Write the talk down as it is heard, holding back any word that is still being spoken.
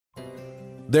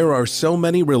There are so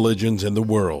many religions in the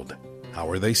world. How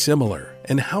are they similar,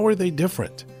 and how are they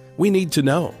different? We need to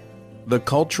know. The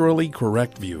culturally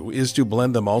correct view is to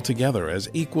blend them all together as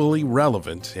equally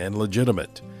relevant and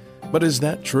legitimate. But is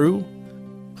that true?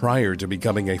 Prior to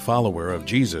becoming a follower of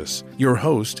Jesus, your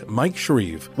host, Mike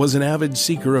Shreve, was an avid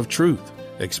seeker of truth,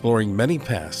 exploring many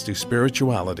paths to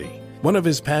spirituality. One of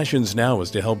his passions now is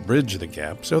to help bridge the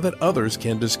gap so that others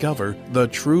can discover the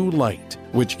true light,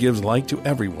 which gives light to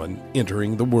everyone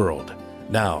entering the world.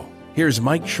 Now, here's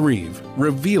Mike Shreve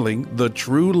revealing the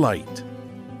true light.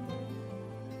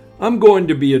 I'm going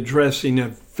to be addressing a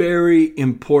very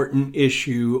important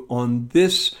issue on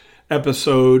this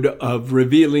episode of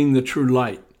Revealing the True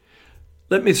Light.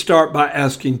 Let me start by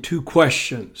asking two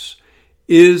questions.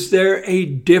 Is there a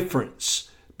difference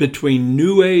between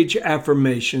New Age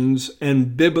affirmations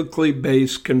and biblically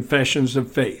based confessions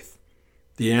of faith?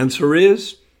 The answer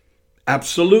is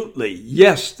absolutely.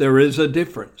 Yes, there is a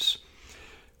difference.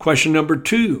 Question number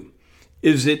two,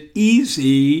 is it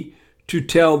easy to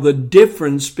tell the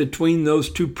difference between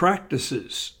those two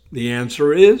practices? The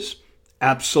answer is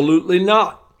absolutely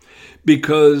not,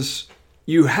 because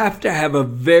you have to have a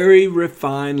very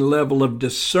refined level of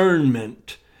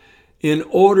discernment in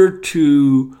order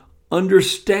to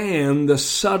understand the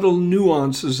subtle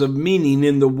nuances of meaning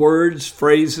in the words,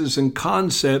 phrases, and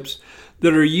concepts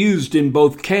that are used in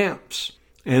both camps.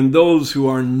 And those who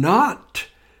are not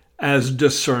as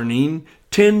discerning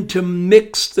tend to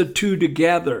mix the two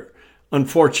together,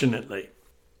 unfortunately.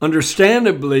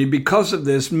 Understandably, because of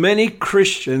this, many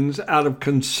Christians, out of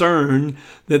concern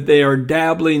that they are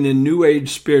dabbling in New Age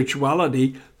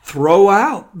spirituality, throw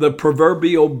out the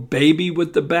proverbial baby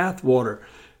with the bathwater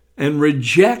and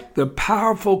reject the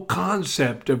powerful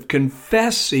concept of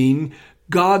confessing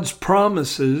God's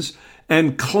promises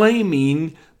and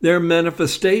claiming their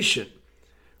manifestation.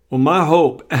 Well, my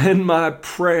hope and my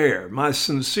prayer, my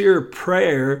sincere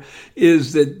prayer,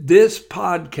 is that this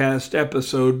podcast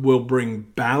episode will bring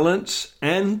balance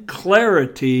and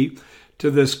clarity to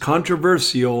this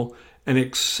controversial and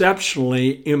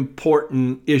exceptionally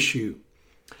important issue.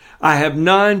 I have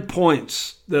 9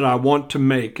 points that I want to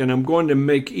make, and I'm going to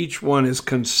make each one as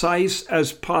concise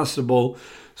as possible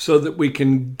so that we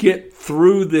can get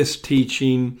through this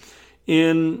teaching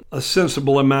in a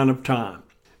sensible amount of time.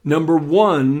 Number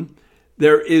one,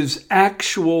 there is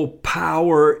actual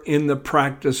power in the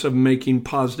practice of making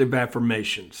positive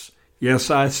affirmations. Yes,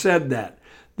 I said that.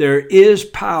 There is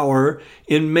power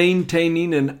in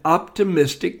maintaining an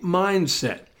optimistic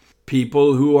mindset.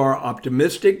 People who are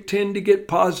optimistic tend to get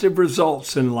positive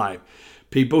results in life.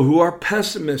 People who are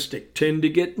pessimistic tend to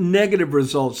get negative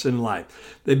results in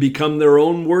life. They become their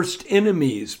own worst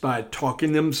enemies by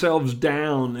talking themselves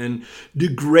down and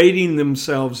degrading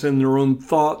themselves in their own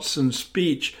thoughts and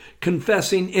speech,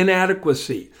 confessing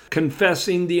inadequacy,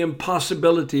 confessing the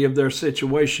impossibility of their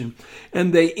situation,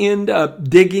 and they end up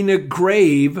digging a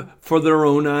grave for their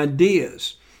own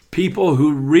ideas. People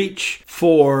who reach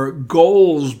for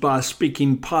goals by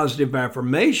speaking positive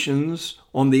affirmations,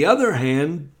 on the other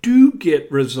hand, do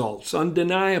get results,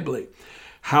 undeniably.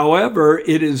 However,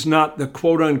 it is not the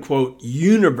quote-unquote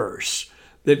universe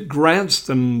that grants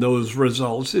them those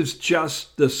results. It's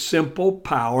just the simple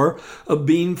power of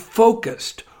being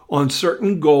focused on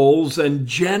certain goals and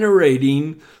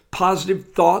generating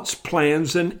positive thoughts,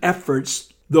 plans, and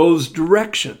efforts those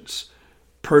directions.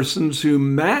 Persons who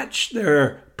match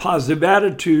their positive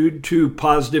attitude to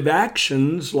positive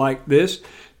actions like this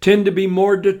tend to be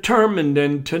more determined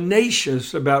and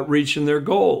tenacious about reaching their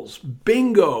goals.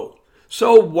 Bingo!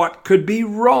 So what could be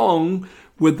wrong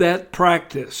with that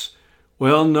practice?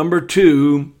 Well, number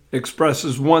two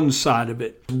expresses one side of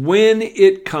it. When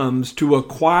it comes to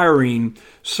acquiring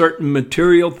certain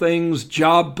material things,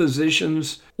 job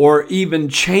positions, or even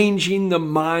changing the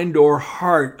mind or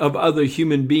heart of other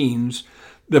human beings,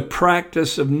 the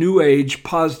practice of New Age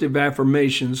positive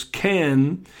affirmations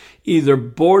can either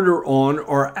border on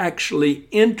or actually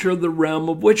enter the realm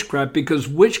of witchcraft, because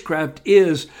witchcraft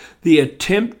is the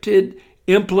attempted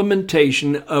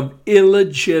implementation of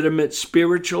illegitimate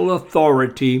spiritual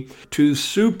authority to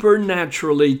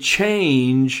supernaturally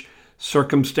change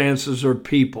circumstances or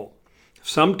people.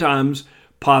 Sometimes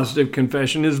positive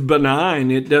confession is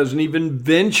benign. It doesn't even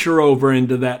venture over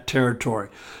into that territory.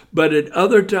 But at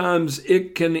other times,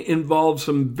 it can involve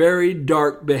some very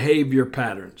dark behavior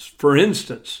patterns. For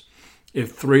instance,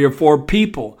 if 3 or 4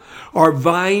 people are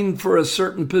vying for a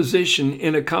certain position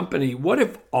in a company, what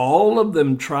if all of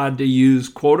them tried to use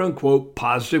quote-unquote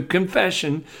positive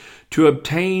confession to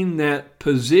obtain that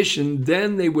position,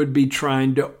 then they would be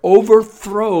trying to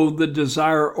overthrow the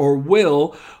desire or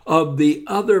will of the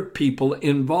other people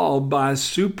involved by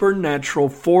supernatural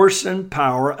force and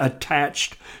power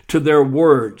attached to their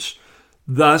words.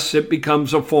 Thus, it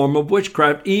becomes a form of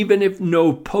witchcraft, even if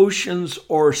no potions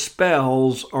or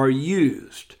spells are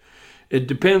used. It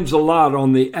depends a lot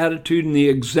on the attitude and the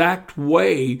exact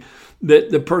way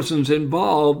that the persons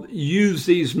involved use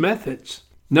these methods.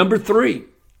 Number 3,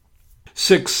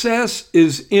 success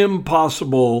is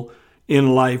impossible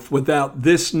in life without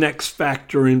this next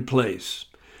factor in place.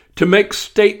 To make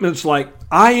statements like,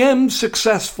 I am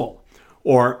successful,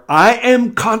 or I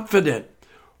am confident,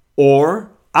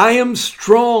 or I am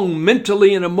strong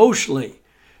mentally and emotionally.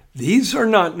 These are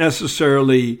not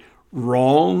necessarily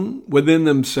wrong within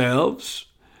themselves.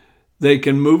 They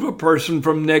can move a person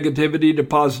from negativity to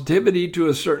positivity to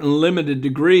a certain limited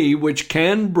degree, which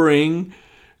can bring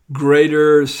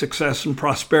greater success and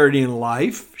prosperity in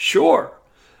life, sure.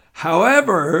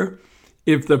 However,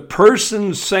 if the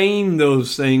person saying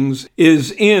those things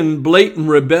is in blatant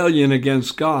rebellion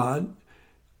against God,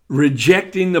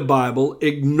 rejecting the Bible,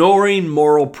 ignoring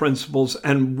moral principles,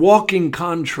 and walking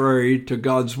contrary to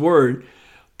God's word,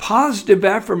 positive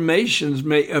affirmations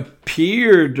may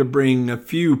appear to bring a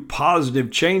few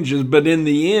positive changes, but in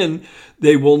the end,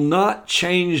 they will not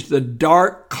change the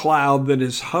dark cloud that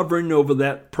is hovering over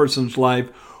that person's life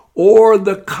or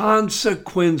the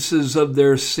consequences of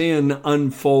their sin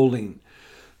unfolding.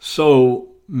 So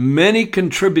many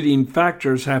contributing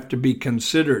factors have to be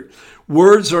considered.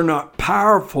 Words are not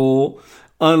powerful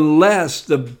unless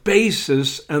the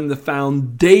basis and the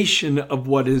foundation of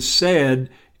what is said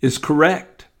is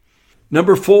correct.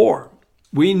 Number 4,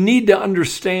 we need to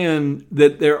understand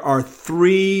that there are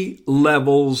 3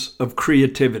 levels of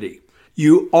creativity.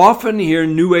 You often hear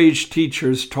New Age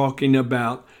teachers talking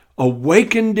about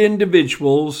awakened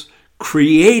individuals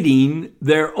creating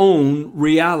their own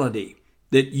reality,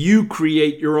 that you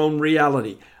create your own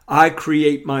reality. I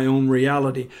create my own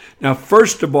reality. Now,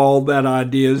 first of all, that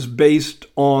idea is based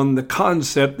on the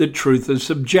concept that truth is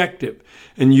subjective.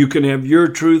 And you can have your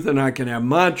truth and I can have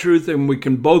my truth and we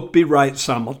can both be right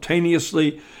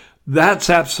simultaneously. That's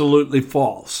absolutely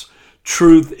false.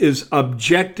 Truth is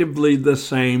objectively the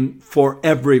same for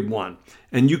everyone.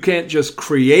 And you can't just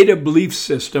create a belief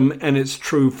system and it's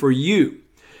true for you.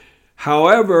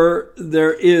 However,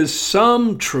 there is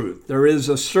some truth. There is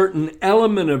a certain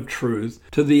element of truth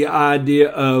to the idea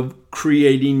of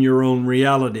creating your own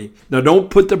reality. Now, don't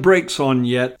put the brakes on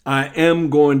yet. I am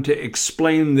going to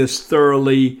explain this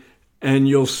thoroughly, and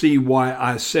you'll see why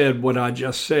I said what I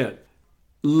just said.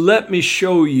 Let me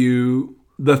show you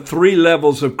the 3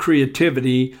 levels of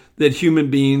creativity that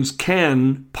human beings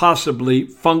can possibly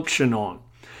function on.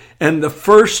 And the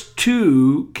first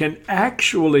 2 can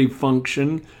actually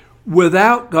function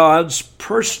without God's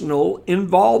personal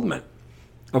involvement.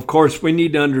 Of course, we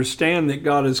need to understand that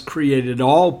God has created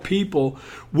all people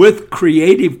with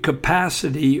creative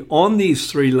capacity on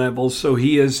these 3 levels, so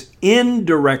he is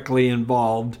indirectly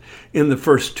involved in the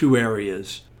first 2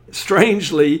 areas.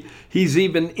 Strangely, he's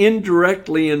even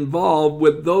indirectly involved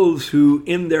with those who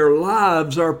in their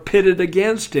lives are pitted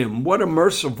against him. What a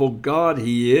merciful God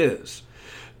he is,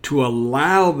 to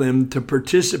allow them to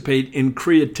participate in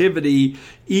creativity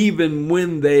even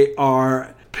when they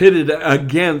are pitted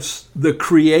against the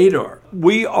Creator.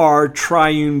 We are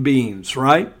triune beings,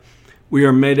 right? We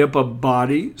are made up of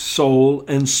body, soul,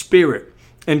 and spirit.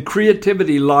 And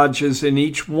creativity lodges in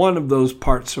each one of those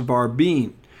parts of our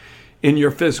being. In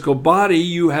your physical body,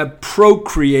 you have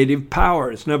procreative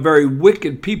powers. Now, very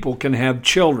wicked people can have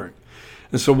children.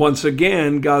 And so once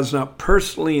again, God's not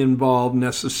personally involved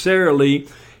necessarily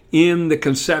in the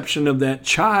conception of that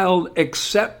child,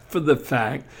 except for the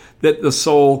fact that the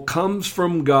soul comes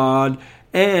from God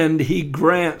and he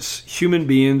grants human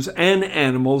beings and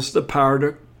animals the power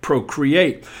to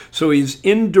procreate. So he's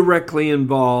indirectly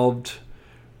involved,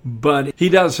 but he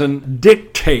doesn't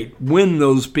dictate when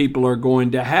those people are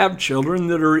going to have children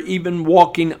that are even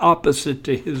walking opposite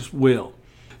to his will.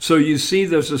 So you see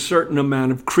there's a certain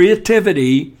amount of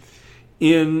creativity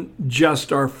in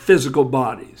just our physical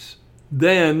bodies.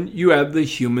 Then you have the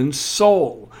human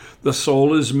soul. The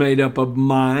soul is made up of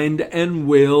mind and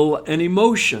will and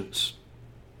emotions.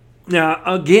 Now,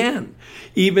 again,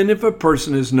 even if a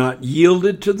person is not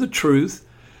yielded to the truth,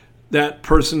 that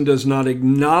person does not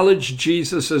acknowledge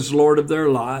Jesus as Lord of their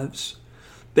lives,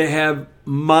 they have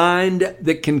mind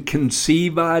that can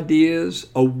conceive ideas,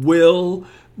 a will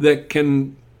that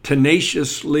can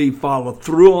tenaciously follow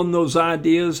through on those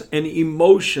ideas, and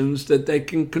emotions that they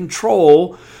can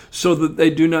control so that they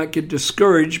do not get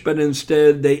discouraged, but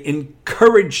instead they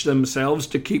encourage themselves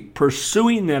to keep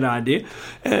pursuing that idea.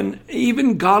 And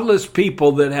even godless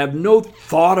people that have no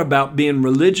thought about being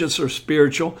religious or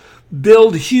spiritual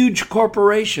build huge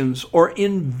corporations or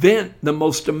invent the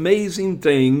most amazing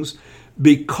things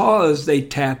because they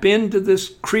tap into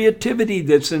this creativity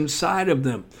that's inside of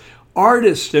them.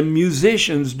 Artists and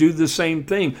musicians do the same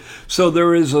thing. So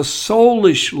there is a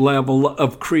soulish level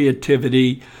of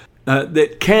creativity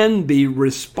that can be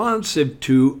responsive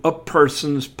to a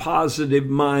person's positive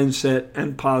mindset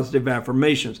and positive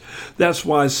affirmations. That's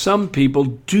why some people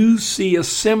do see a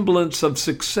semblance of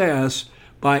success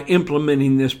by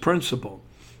implementing this principle.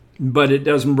 But it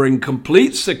doesn't bring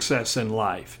complete success in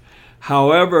life.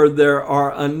 However, there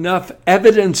are enough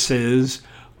evidences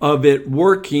of it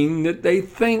working that they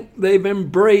think they've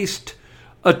embraced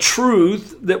a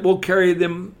truth that will carry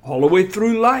them all the way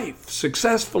through life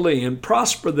successfully and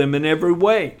prosper them in every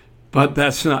way. But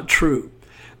that's not true.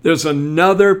 There's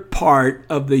another part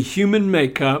of the human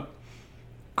makeup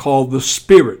called the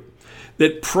spirit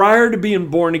that prior to being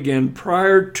born again,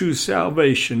 prior to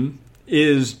salvation,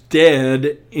 is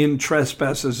dead in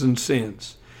trespasses and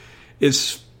sins.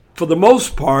 It's for the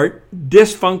most part,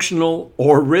 dysfunctional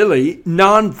or really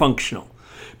non-functional,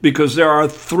 because there are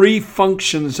three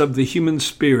functions of the human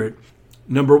spirit.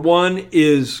 Number one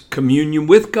is communion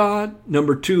with God.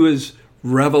 Number two is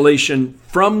revelation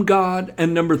from God.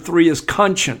 And number three is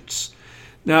conscience.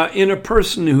 Now, in a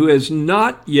person who has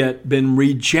not yet been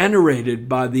regenerated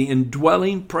by the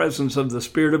indwelling presence of the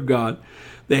Spirit of God,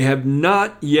 they have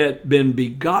not yet been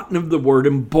begotten of the Word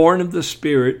and born of the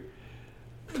Spirit,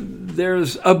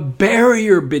 there's a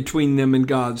barrier between them and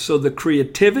God. So the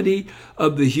creativity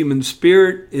of the human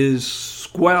spirit is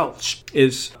squelched.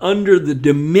 It's under the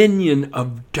dominion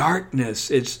of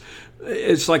darkness.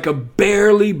 It's like a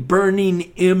barely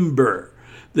burning ember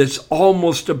that's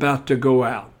almost about to go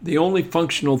out. The only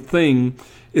functional thing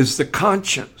is the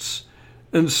conscience.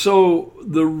 And so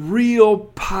the real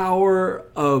power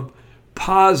of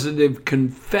positive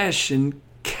confession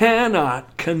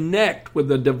cannot connect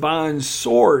with a divine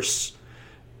source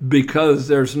because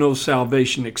there's no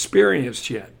salvation experienced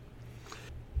yet.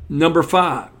 Number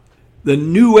 5, the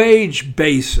New Age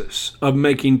basis of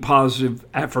making positive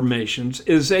affirmations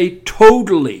is a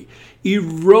totally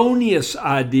erroneous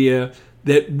idea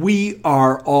that we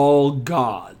are all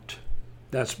God.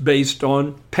 That's based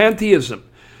on pantheism.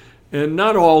 And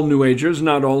not all New Agers,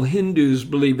 not all Hindus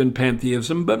believe in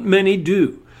pantheism, but many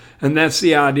do. And that's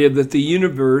the idea that the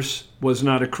universe was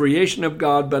not a creation of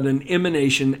God, but an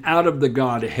emanation out of the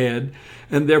Godhead.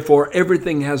 And therefore,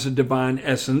 everything has a divine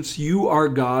essence. You are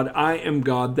God. I am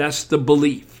God. That's the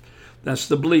belief. That's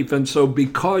the belief. And so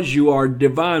because you are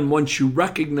divine, once you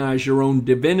recognize your own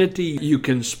divinity, you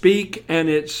can speak, and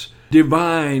it's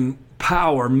divine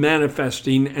power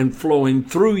manifesting and flowing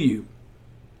through you.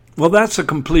 Well, that's a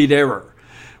complete error.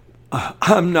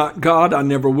 I'm not God. I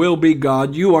never will be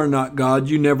God. You are not God.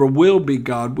 You never will be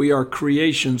God. We are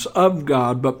creations of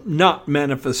God, but not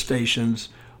manifestations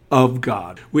of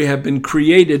God. We have been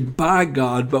created by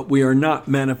God, but we are not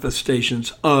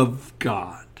manifestations of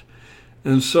God.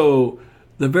 And so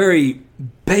the very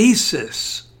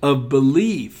basis of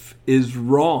belief is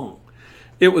wrong.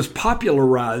 It was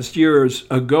popularized years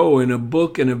ago in a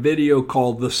book and a video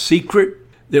called The Secret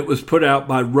that was put out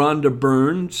by Rhonda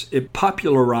Burns. It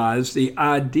popularized the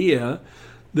idea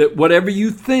that whatever you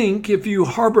think, if you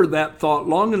harbor that thought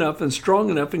long enough and strong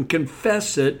enough and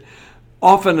confess it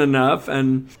often enough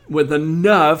and with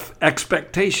enough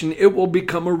expectation, it will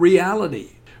become a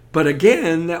reality. But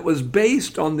again, that was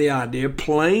based on the idea,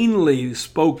 plainly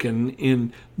spoken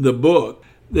in the book,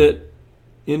 that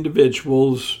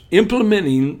individuals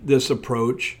implementing this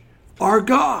approach are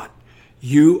God.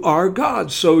 You are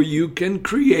God, so you can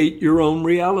create your own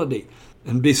reality.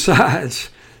 And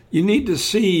besides, you need to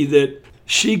see that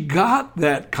she got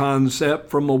that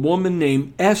concept from a woman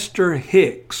named Esther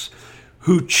Hicks,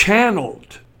 who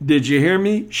channeled, did you hear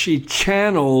me? She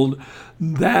channeled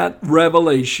that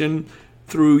revelation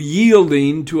through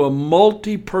yielding to a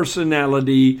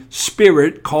multi-personality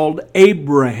spirit called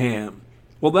Abraham.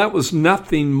 Well, that was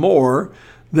nothing more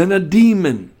than a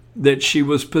demon that she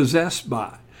was possessed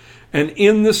by. And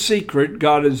in The Secret,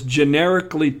 God is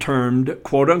generically termed,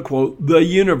 quote unquote, the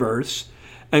universe,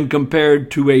 and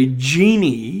compared to a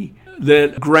genie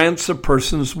that grants a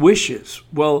person's wishes.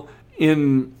 Well,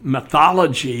 in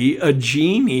mythology, a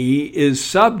genie is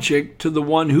subject to the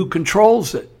one who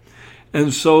controls it.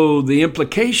 And so the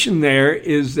implication there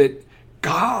is that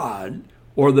God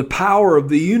or the power of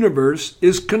the universe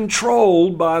is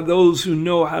controlled by those who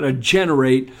know how to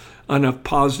generate enough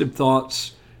positive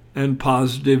thoughts and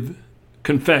positive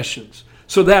confessions.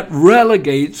 So that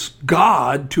relegates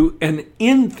God to an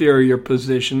inferior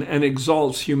position and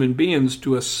exalts human beings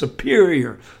to a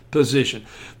superior position.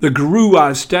 The guru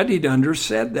I studied under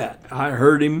said that. I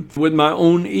heard him with my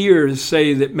own ears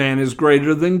say that man is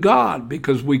greater than God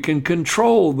because we can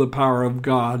control the power of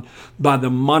God by the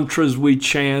mantras we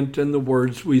chant and the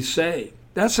words we say.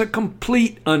 That's a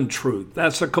complete untruth.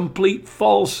 That's a complete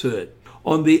falsehood.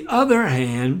 On the other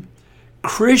hand,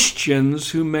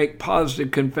 Christians who make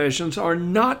positive confessions are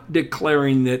not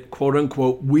declaring that, quote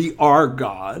unquote, we are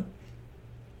God.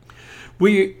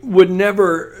 We would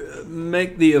never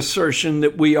make the assertion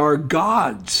that we are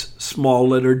God's, small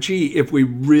letter G, if we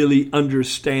really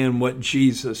understand what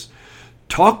Jesus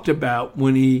talked about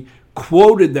when he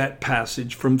quoted that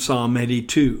passage from Psalm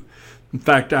 82. In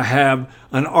fact, I have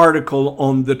an article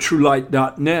on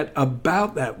thetruelight.net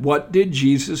about that. What did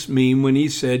Jesus mean when he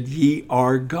said, ye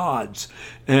are gods?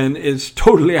 And it's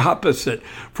totally opposite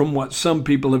from what some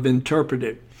people have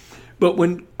interpreted. But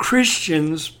when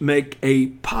Christians make a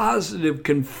positive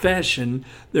confession,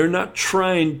 they're not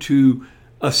trying to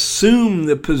assume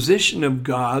the position of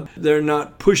God. They're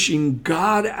not pushing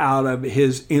God out of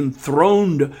his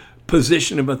enthroned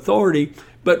position of authority,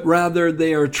 but rather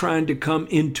they are trying to come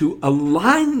into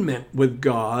alignment with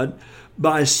God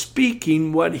by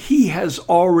speaking what he has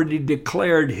already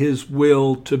declared his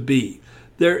will to be.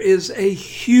 There is a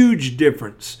huge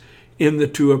difference in the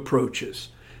two approaches.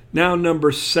 Now,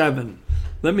 number 7,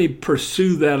 let me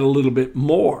pursue that a little bit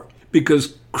more,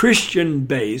 because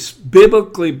Christian-based,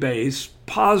 biblically based,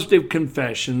 positive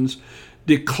confessions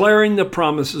declaring the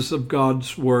promises of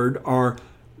God's word are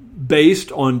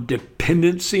based on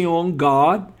dependency on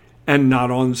God and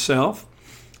not on self.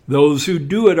 Those who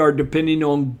do it are depending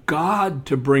on God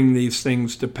to bring these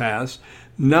things to pass,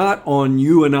 not on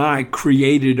you and I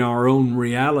created our own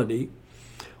reality.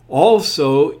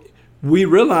 Also, we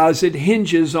realize it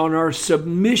hinges on our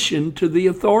submission to the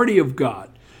authority of God.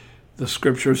 The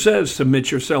scripture says,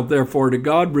 submit yourself therefore to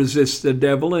God, resist the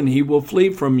devil, and he will flee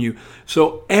from you.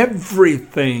 So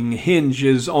everything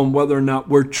hinges on whether or not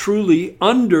we're truly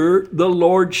under the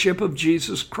lordship of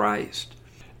Jesus Christ.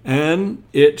 And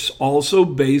it's also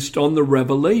based on the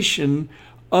revelation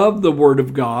of the Word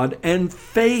of God and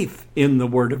faith in the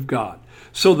Word of God.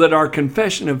 So that our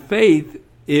confession of faith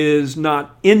is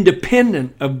not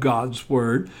independent of God's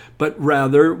word, but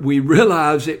rather we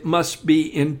realize it must be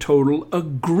in total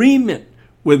agreement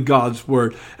with God's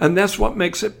word. And that's what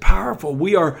makes it powerful.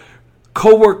 We are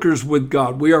co-workers with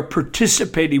God. We are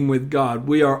participating with God.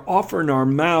 We are offering our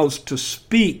mouths to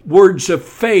speak words of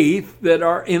faith that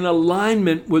are in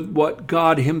alignment with what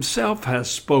God himself has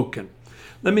spoken.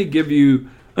 Let me give you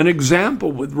an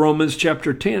example with Romans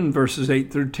chapter 10, verses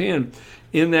 8 through 10.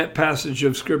 In that passage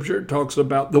of Scripture, it talks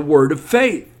about the word of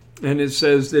faith. And it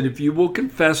says that if you will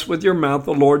confess with your mouth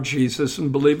the Lord Jesus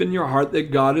and believe in your heart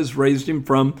that God has raised him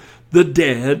from the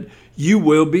dead, you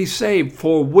will be saved.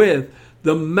 For with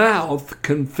the mouth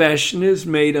confession is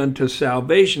made unto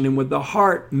salvation, and with the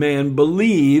heart man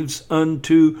believes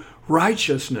unto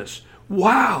righteousness.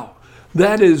 Wow,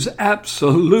 that is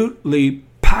absolutely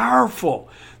powerful,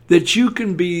 that you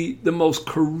can be the most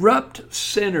corrupt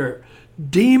sinner,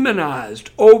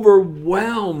 demonized,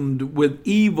 overwhelmed with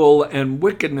evil and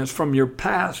wickedness from your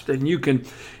past, and you can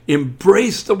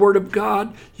embrace the Word of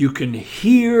God. You can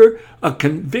hear a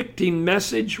convicting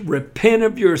message, repent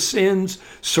of your sins,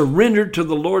 surrender to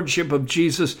the Lordship of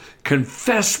Jesus,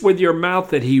 confess with your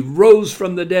mouth that he rose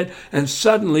from the dead, and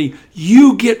suddenly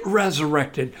you get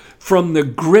resurrected from the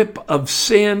grip of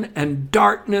sin and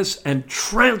darkness and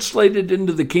translated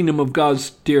into the kingdom of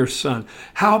God's dear Son.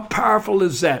 How powerful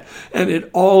is that? And it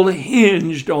all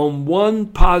hinged on one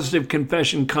positive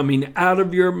confession coming out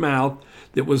of your mouth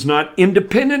that was not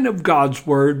independent of God's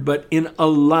word, but in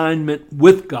alignment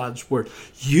with God's word.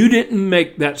 You didn't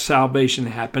make that salvation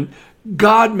happen.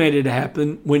 God made it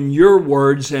happen when your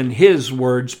words and his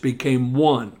words became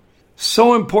one.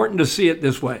 So important to see it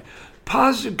this way.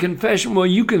 Positive confession, well,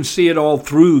 you can see it all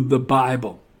through the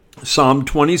Bible. Psalm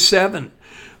 27.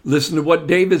 Listen to what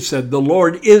David said. The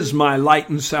Lord is my light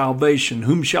and salvation.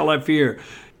 Whom shall I fear?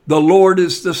 The Lord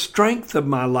is the strength of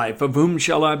my life. Of whom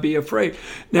shall I be afraid?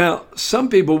 Now, some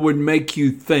people would make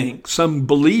you think, some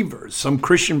believers, some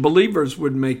Christian believers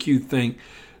would make you think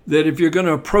that if you're going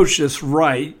to approach this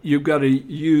right, you've got to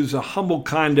use a humble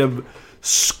kind of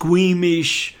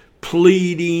squeamish,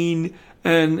 pleading,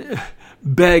 and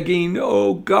begging,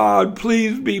 oh God,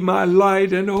 please be my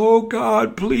light, and oh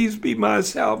God, please be my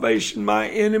salvation. My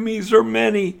enemies are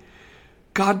many.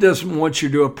 God doesn't want you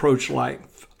to approach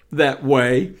life that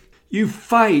way. You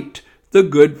fight the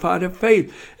good fight of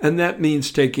faith. And that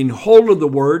means taking hold of the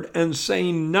word and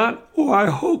saying not, oh, I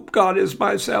hope God is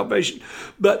my salvation,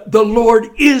 but the Lord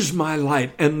is my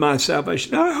light and my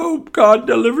salvation. I hope God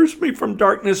delivers me from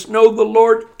darkness. No, the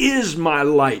Lord is my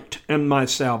light and my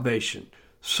salvation.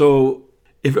 So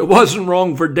if it wasn't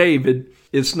wrong for David,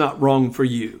 it's not wrong for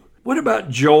you. What about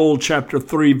Joel chapter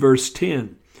 3, verse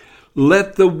 10?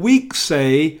 Let the weak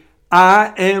say,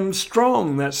 I am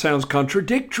strong. That sounds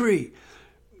contradictory,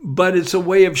 but it's a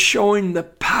way of showing the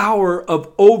power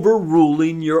of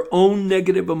overruling your own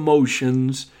negative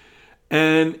emotions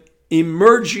and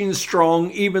emerging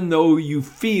strong even though you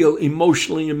feel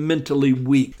emotionally and mentally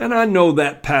weak. And I know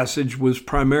that passage was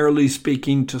primarily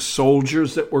speaking to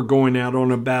soldiers that were going out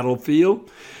on a battlefield,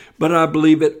 but I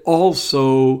believe it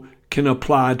also can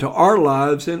apply to our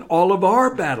lives in all of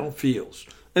our battlefields.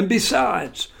 And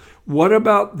besides, what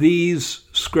about these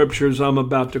scriptures I'm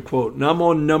about to quote? And I'm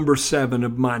on number 7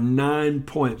 of my 9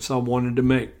 points I wanted to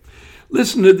make.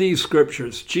 Listen to these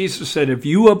scriptures. Jesus said, if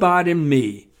you abide in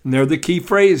me, and they're the key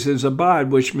phrases, abide,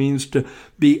 which means to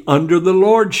be under the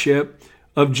lordship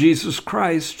of Jesus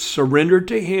Christ, surrender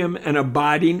to him and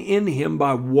abiding in him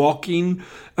by walking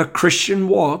a Christian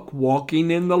walk, walking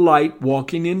in the light,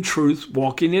 walking in truth,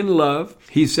 walking in love.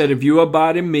 He said, if you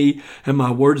abide in me and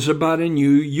my words abide in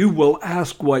you, you will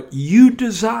ask what you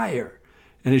desire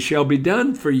and it shall be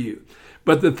done for you.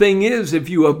 But the thing is, if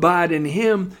you abide in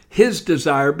him, his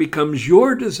desire becomes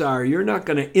your desire. You're not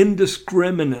going to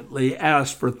indiscriminately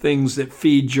ask for things that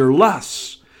feed your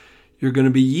lusts. You're going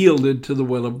to be yielded to the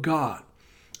will of God.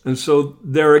 And so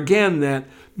there again, that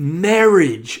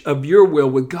marriage of your will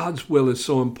with God's will is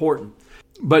so important.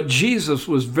 But Jesus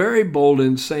was very bold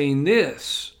in saying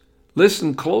this.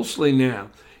 Listen closely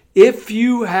now. If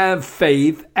you have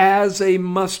faith as a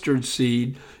mustard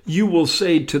seed, you will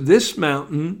say to this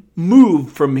mountain,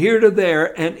 move from here to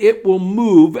there, and it will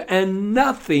move, and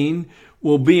nothing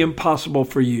will be impossible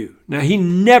for you. Now, he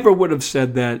never would have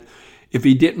said that if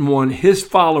he didn't want his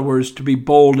followers to be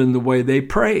bold in the way they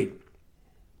prayed.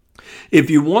 If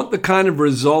you want the kind of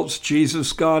results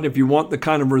Jesus got, if you want the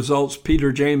kind of results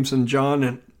Peter, James, and John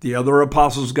and the other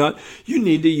apostles got, you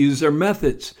need to use their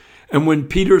methods. And when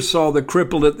Peter saw the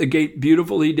cripple at the gate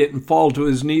beautiful, he didn't fall to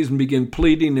his knees and begin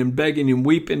pleading and begging and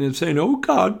weeping and saying, oh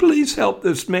God, please help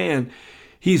this man.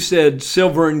 He said,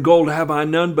 silver and gold have I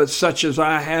none, but such as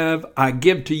I have, I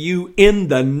give to you. In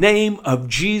the name of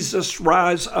Jesus,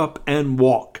 rise up and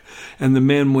walk. And the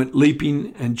man went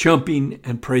leaping and jumping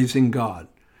and praising God.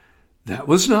 That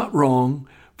was not wrong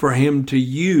for him to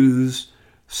use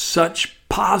such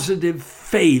positive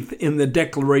faith in the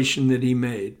declaration that he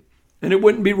made. And it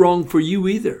wouldn't be wrong for you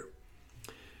either.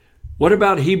 What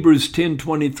about Hebrews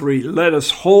 10:23? Let us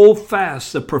hold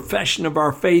fast the profession of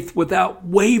our faith without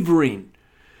wavering.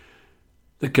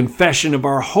 The confession of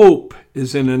our hope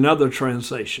is in another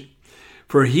translation.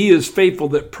 For he is faithful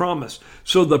that promised.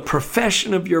 So the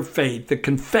profession of your faith, the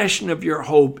confession of your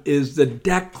hope is the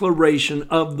declaration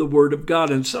of the Word of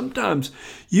God. And sometimes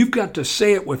you've got to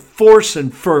say it with force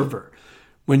and fervor.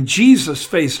 When Jesus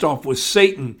faced off with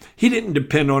Satan, he didn't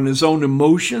depend on his own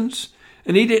emotions,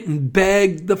 and he didn't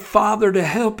beg the Father to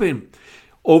help him.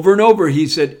 Over and over he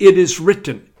said, it is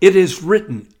written, it is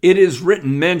written, it is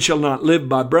written, man shall not live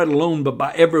by bread alone, but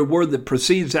by every word that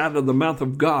proceeds out of the mouth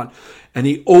of God. And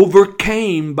he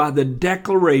overcame by the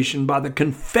declaration, by the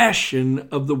confession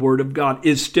of the Word of God.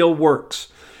 It still works.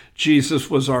 Jesus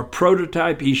was our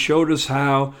prototype. He showed us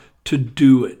how to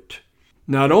do it.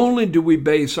 Not only do we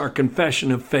base our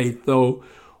confession of faith, though,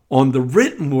 on the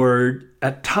written Word,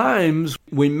 at times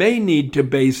we may need to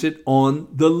base it on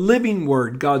the living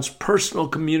Word, God's personal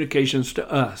communications to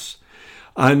us.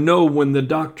 I know when the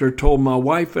doctor told my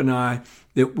wife and I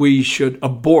that we should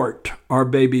abort our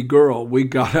baby girl, we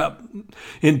got up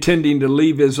intending to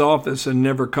leave his office and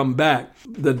never come back.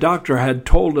 The doctor had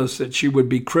told us that she would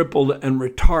be crippled and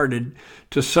retarded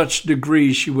to such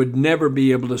degree she would never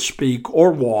be able to speak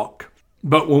or walk.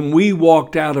 But when we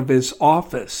walked out of his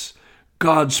office,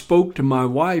 God spoke to my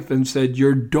wife and said,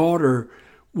 your daughter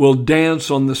will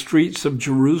dance on the streets of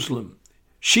Jerusalem.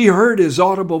 She heard his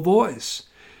audible voice.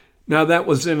 Now that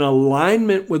was in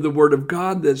alignment with the Word of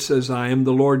God that says, I am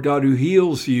the Lord God who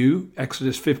heals you,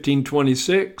 Exodus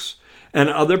 15:26, and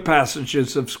other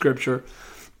passages of Scripture.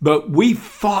 But we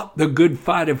fought the good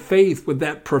fight of faith with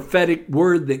that prophetic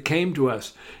word that came to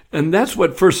us. And that's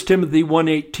what 1 Timothy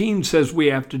 1:18 says we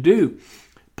have to do.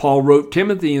 Paul wrote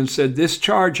Timothy and said, this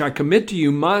charge I commit to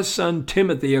you, my son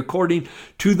Timothy, according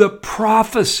to the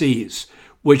prophecies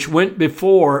which went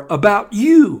before about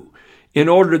you, in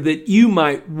order that you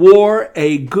might war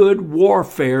a good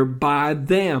warfare by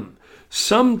them.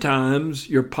 Sometimes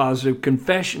your positive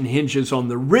confession hinges on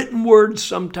the written word.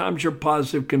 Sometimes your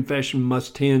positive confession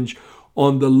must hinge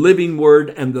on the living word.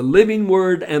 And the living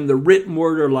word and the written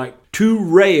word are like two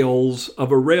rails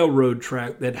of a railroad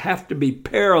track that have to be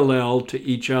parallel to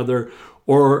each other,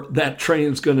 or that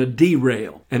train's going to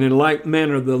derail. And in like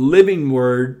manner, the living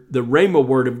word, the Rhema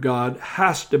word of God,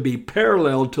 has to be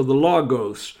parallel to the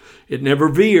Logos. It never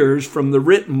veers from the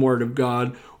written word of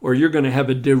God, or you're going to have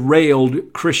a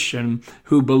derailed Christian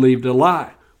who believed a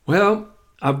lie. Well,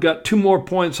 I've got two more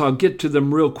points. I'll get to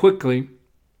them real quickly.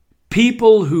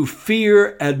 People who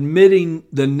fear admitting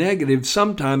the negative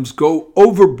sometimes go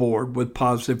overboard with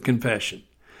positive confession.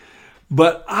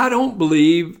 But I don't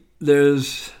believe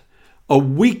there's a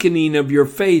weakening of your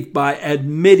faith by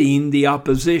admitting the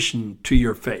opposition to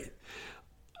your faith.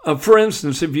 For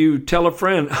instance, if you tell a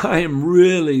friend, I am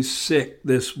really sick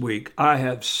this week, I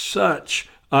have such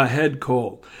a head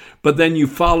cold, but then you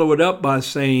follow it up by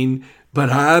saying, but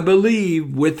I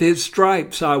believe with his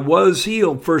stripes I was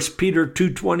healed, 1 Peter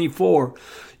 2:24.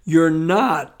 You're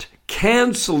not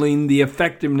canceling the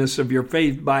effectiveness of your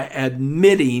faith by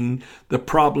admitting the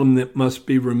problem that must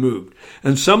be removed.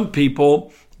 And some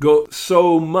people go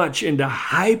so much into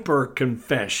hyper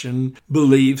confession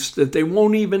beliefs that they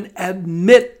won't even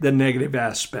admit the negative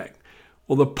aspect.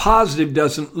 Well, the positive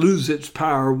doesn't lose its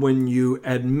power when you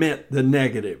admit the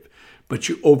negative, but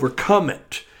you overcome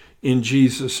it in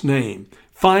Jesus' name.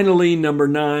 Finally, number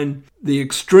 9, the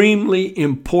extremely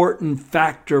important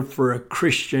factor for a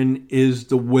Christian is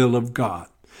the will of God.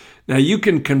 Now, you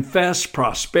can confess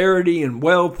prosperity and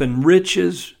wealth and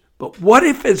riches, but what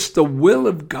if it's the will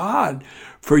of God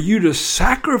for you to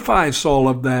sacrifice all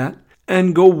of that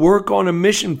and go work on a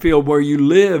mission field where you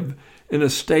live in a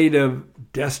state of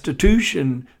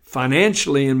destitution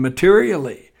financially and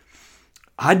materially?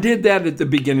 I did that at the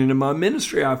beginning of my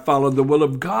ministry. I followed the will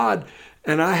of God,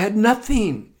 and I had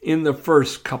nothing in the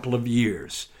first couple of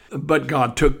years. But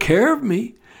God took care of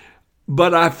me.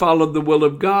 But I followed the will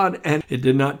of God, and it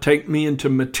did not take me into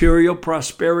material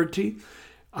prosperity.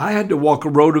 I had to walk a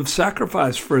road of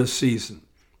sacrifice for a season.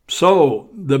 So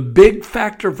the big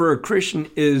factor for a Christian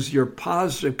is your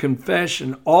positive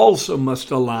confession also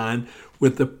must align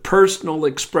with the personal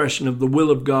expression of the will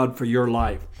of God for your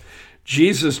life.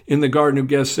 Jesus in the Garden of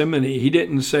Gethsemane, he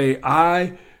didn't say,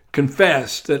 I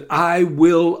confess that I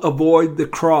will avoid the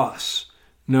cross.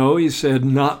 No, he said,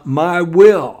 not my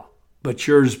will, but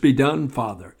yours be done,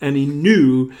 Father. And he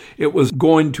knew it was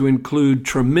going to include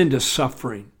tremendous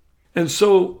suffering. And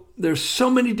so there's so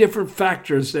many different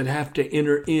factors that have to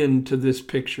enter into this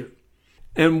picture.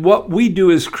 And what we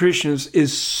do as Christians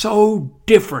is so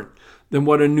different than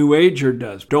what a New Ager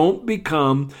does. Don't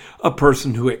become a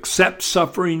person who accepts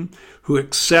suffering, who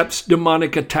accepts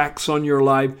demonic attacks on your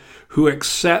life, who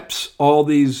accepts all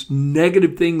these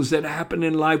negative things that happen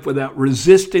in life without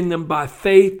resisting them by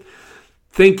faith,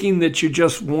 thinking that you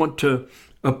just want to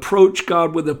approach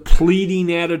God with a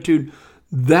pleading attitude.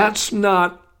 That's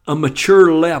not a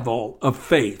mature level of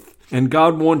faith. And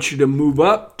God wants you to move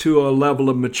up to a level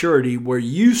of maturity where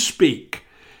you speak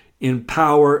in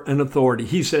power and authority.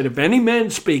 He said, if any man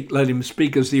speak, let him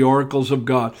speak as the oracles of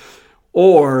God,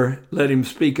 or let him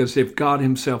speak as if God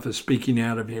himself is speaking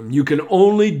out of him. You can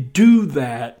only do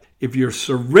that if you're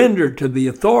surrendered to the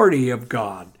authority of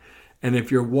God, and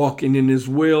if you're walking in his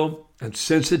will and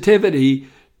sensitivity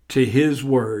to his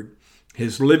word,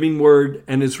 his living word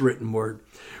and his written word.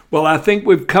 Well, I think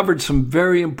we've covered some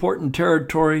very important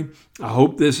territory. I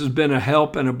hope this has been a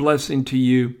help and a blessing to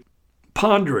you.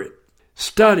 Ponder it,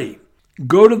 study,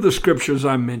 go to the scriptures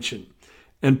I mentioned,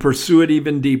 and pursue it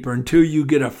even deeper until you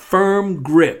get a firm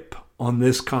grip on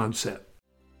this concept.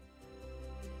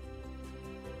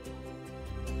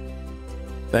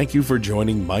 Thank you for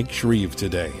joining Mike Shreve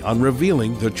today on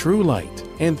Revealing the True Light,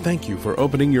 and thank you for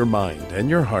opening your mind and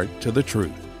your heart to the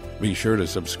truth. Be sure to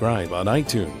subscribe on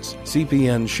iTunes,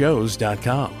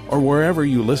 cpnshows.com, or wherever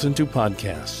you listen to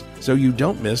podcasts so you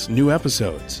don't miss new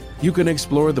episodes. You can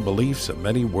explore the beliefs of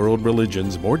many world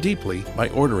religions more deeply by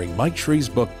ordering Mike Shreve's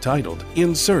book titled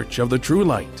In Search of the True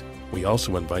Light. We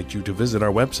also invite you to visit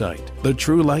our website,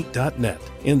 thetruelight.net,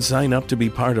 and sign up to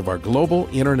be part of our global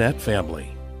internet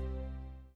family.